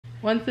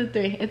1, 2,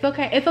 3. It's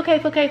okay. It's okay.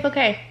 It's okay. It's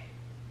okay.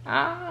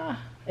 Ah.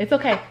 It's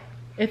okay.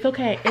 It's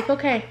okay. It's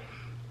okay.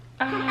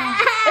 Ah.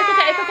 It's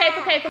okay. It's okay. It's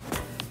okay. It's okay.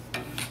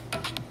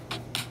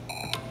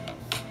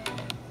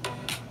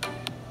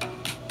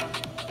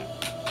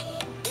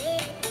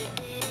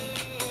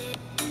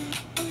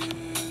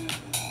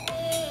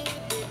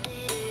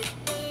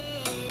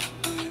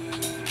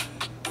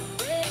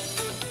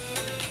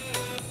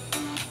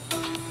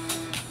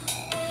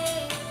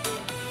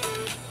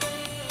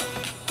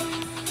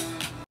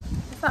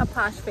 What's up,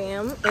 Posh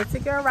fam? It's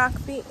your girl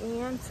Roxy,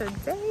 and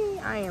today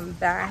I am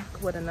back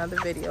with another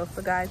video.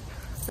 So guys,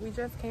 we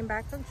just came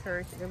back from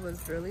church. It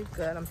was really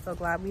good. I'm so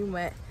glad we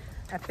went.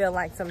 I feel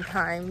like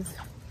sometimes,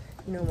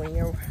 you know, when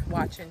you're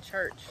watching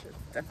church, it's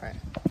different.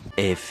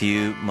 A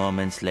few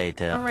moments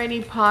later.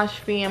 Alrighty, Posh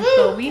fam.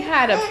 So we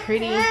had a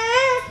pretty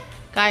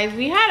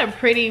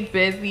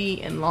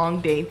busy and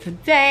long day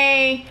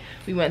today.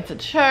 We went to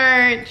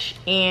church,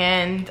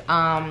 and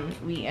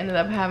we ended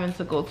up having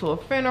to go to a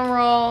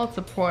funeral,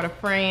 support a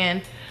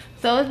friend.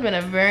 So it's been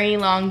a very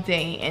long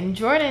day, and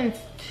Jordan's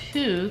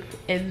tooth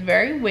is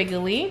very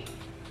wiggly.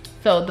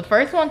 So the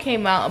first one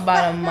came out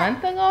about a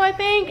month ago, I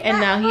think,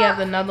 and now he has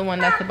another one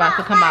that's about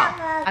to come out.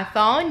 I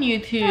saw on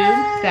YouTube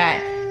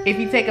that if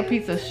you take a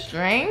piece of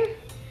string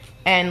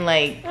and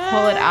like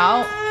pull it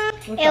out,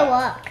 it'll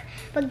work.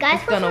 But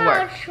guys, it's gonna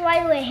work.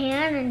 Try with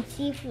hand and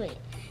see if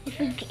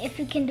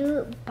we can do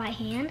it by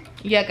hand.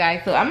 Yeah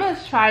guys, so I'm gonna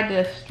try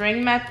the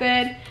string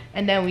method,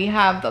 and then we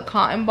have the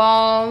cotton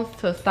balls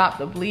to stop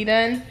the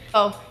bleeding.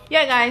 So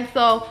yeah guys,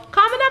 so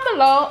comment down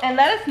below and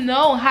let us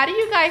know, how do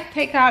you guys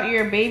take out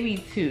your baby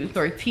tooth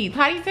or teeth?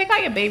 How do you take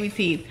out your baby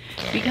teeth?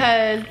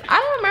 Because I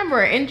don't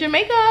remember, in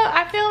Jamaica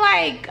I feel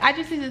like I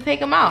just used to take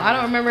them out. I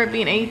don't remember it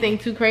being anything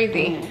too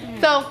crazy.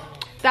 So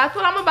that's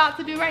what I'm about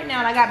to do right now.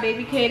 And I got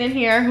baby Kaden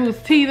here who's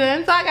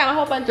teething, so I got a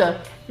whole bunch of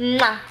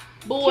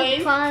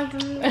boys.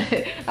 That's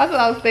what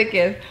I was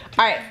thinking.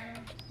 All right,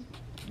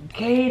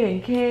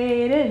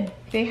 Kaden,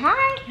 say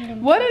hi.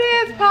 What it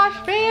is, Posh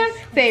fam?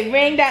 Say,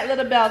 ring that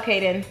little bell,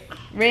 Kaden.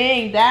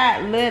 Ring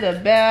that little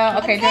bell.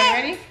 Okay, Jordan,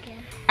 ready?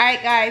 All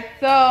right, guys.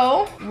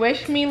 So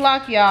wish me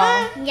luck,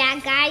 y'all. Yeah,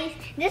 guys.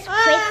 Just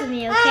pray for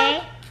me,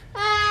 okay?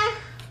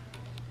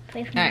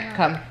 Pray for me. All right,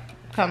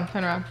 come,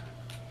 turn around.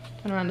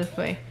 Turn around this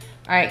way.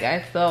 All right,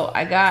 guys. So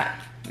I got.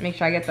 Make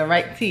sure I get the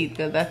right teeth,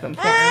 because that's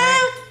important,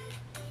 right?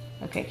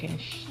 Okay, can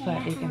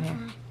start digging here.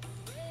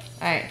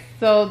 Alright,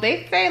 so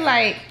they say,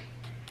 like,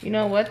 you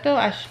know what though?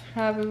 I should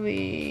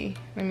probably,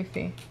 let me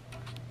see.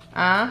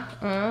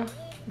 Go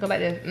like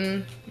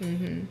this.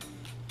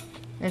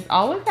 It's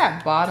always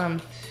that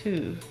bottom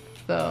tooth,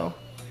 so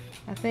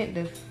I think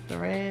this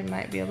thread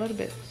might be a little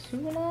bit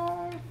too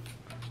long,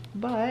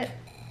 but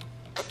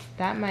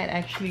that might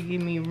actually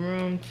give me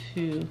room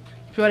to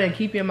try to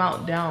keep your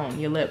mouth down,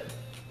 your lip.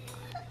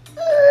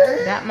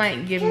 That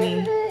might give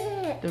me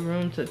the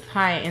room to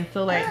tie it, and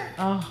so like,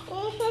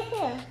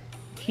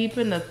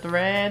 keeping the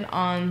thread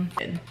on,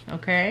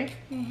 okay?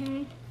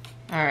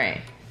 All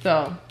right,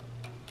 so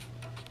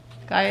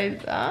guys,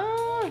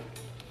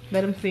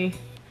 let them see.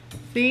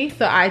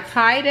 So I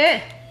tied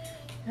it.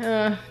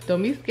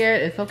 Don't be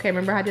scared, it's okay.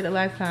 Remember how I did it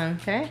last time,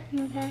 okay?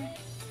 Okay.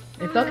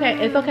 It's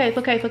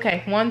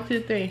okay. 1,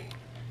 2, 3.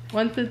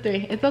 1, 2,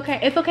 3. It's okay.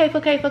 It's okay. It's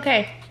okay. It's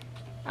okay.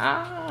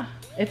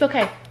 It's okay. It's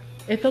okay.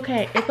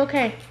 It's okay. It's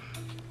okay.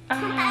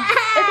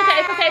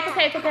 It's okay.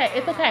 It's okay. It's okay.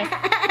 It's okay. It's okay.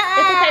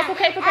 It's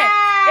okay. It's okay.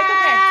 It's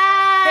okay.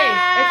 Hey,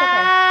 it's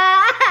okay.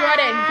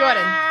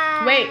 Jordan.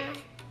 Wait.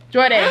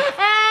 Jordan.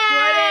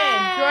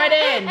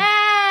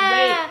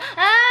 Wait.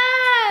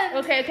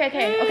 Okay.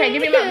 Okay.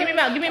 Give me milk.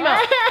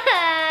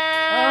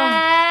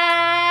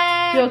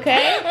 You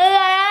okay? It's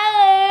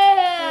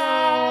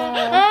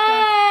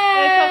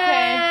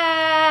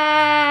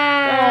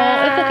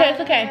okay.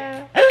 It's okay. It's okay.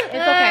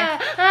 It's okay.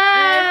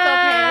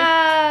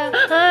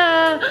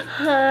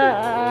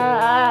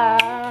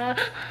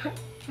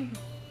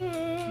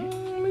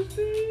 Let me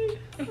see.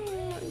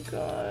 Oh my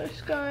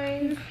gosh,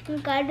 guys. You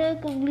gotta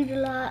bleed a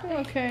lot.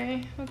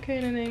 Okay,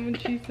 in the name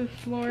of Jesus,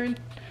 Lord.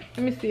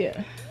 Let me see it.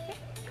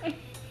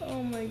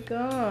 Oh my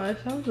gosh,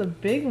 that was a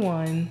big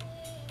one.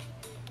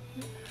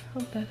 I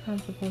hope that's how I'm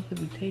supposed to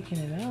be taking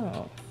it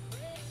out.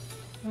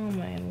 Oh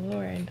my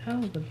Lord, that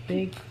was a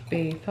big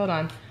space. Hold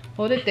on,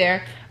 hold it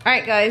there. All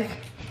right, guys,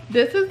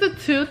 this is the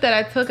tooth that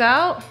I took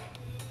out.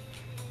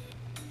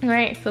 All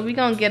right, so we're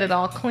gonna get it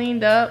all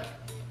cleaned up.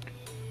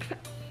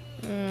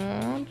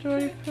 Oh,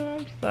 Joyce,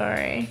 I'm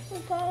sorry.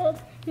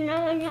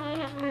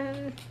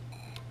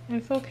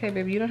 It's okay,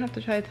 baby. You don't have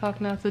to try to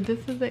talk now. So this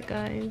is it,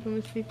 guys. Let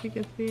me see if you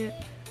can see it.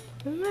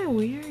 Isn't that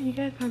weird? You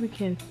guys probably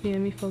can't see it.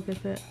 Let me focus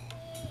it.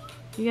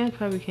 You guys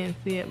probably can't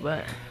see it,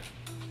 but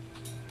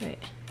wait.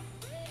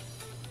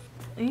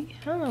 I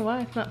don't know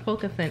why it's not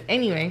focusing.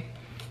 Anyway,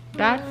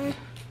 that's,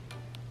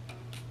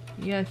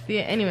 you guys see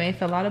it. Anyway,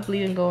 it's a lot of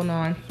bleeding going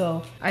on.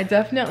 So I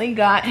definitely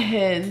got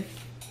his,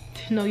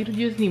 no, you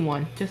just need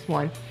one, just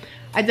one.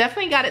 I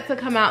definitely got it to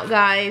come out,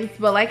 guys,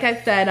 but like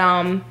I said,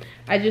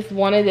 I just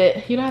wanted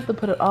it, you don't have to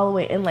put it all the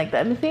way in like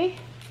that. Let me see.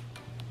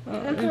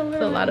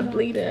 It's a lot of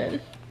bleeding.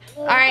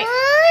 All right.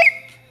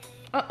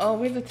 Uh-oh,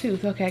 where's the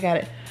tooth? Okay, I got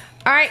it.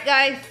 All right,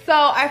 guys, so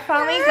I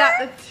finally got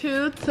the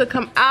tooth to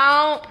come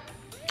out.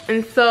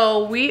 And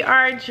so we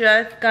are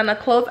just gonna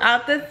close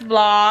out this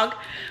vlog.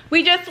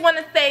 We just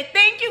wanna say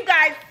thank you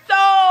guys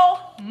so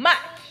much.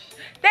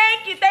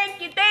 Thank you,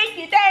 thank you, thank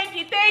you, thank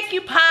you, thank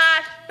you,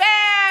 Posh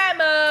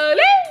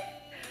family.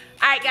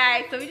 Alright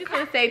guys, so we just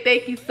want to say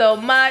thank you so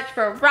much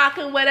for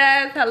rocking with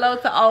us. Hello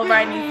to all of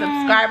our new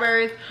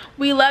subscribers.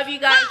 We love you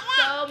guys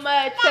so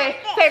much. Say,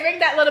 ring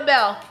that little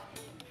bell.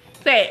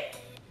 Say it.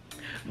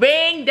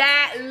 Ring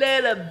that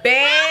little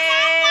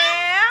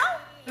bell.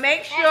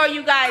 Make sure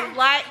you guys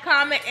like,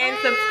 comment, and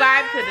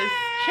subscribe to this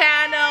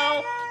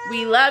channel.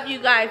 We love you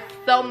guys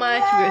so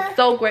much. We're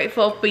so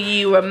grateful for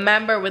you.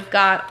 Remember, with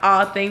God,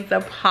 all things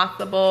are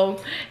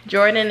possible.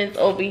 Jordan is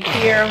over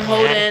here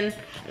holding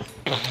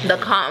the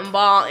cotton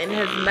ball in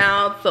his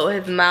mouth so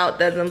his mouth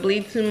doesn't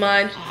bleed too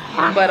much.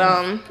 But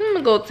I'm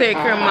gonna go take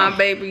care of my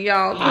baby,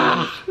 y'all.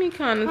 He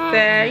kind of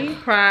sad. He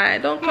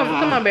cried. Don't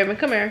come on, baby.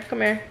 Come here,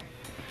 come here.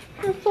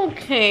 It's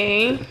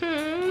okay.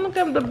 Look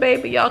at the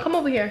baby, y'all. Come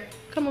over here.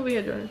 Come over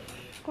here, Jordan.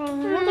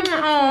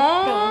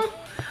 Aww.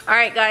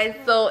 Alright guys,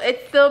 so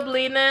it's still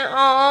bleeding.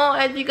 Oh,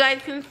 as you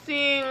guys can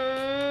see,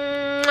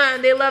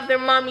 they love their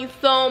mommy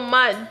so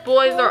much.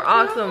 Boys are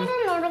awesome.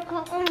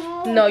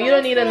 No, you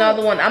don't need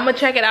another one. I'm gonna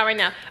check it out right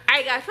now.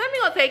 Alright guys, let me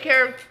go take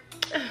care of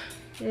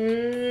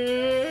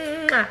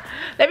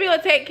let me go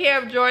take care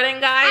of Jordan,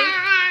 guys.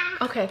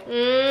 Okay.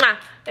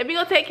 Let me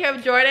go take care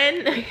of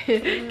Jordan.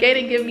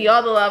 Kaden give me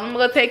all the love. I'm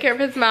gonna go take care of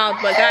his mouth.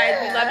 But guys,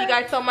 we love you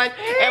guys so much.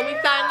 And we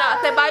signed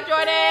out. Say bye,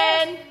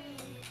 Jordan.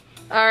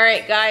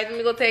 Alright guys, let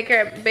me go take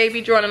care of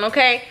baby Jordan,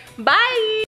 okay? Bye!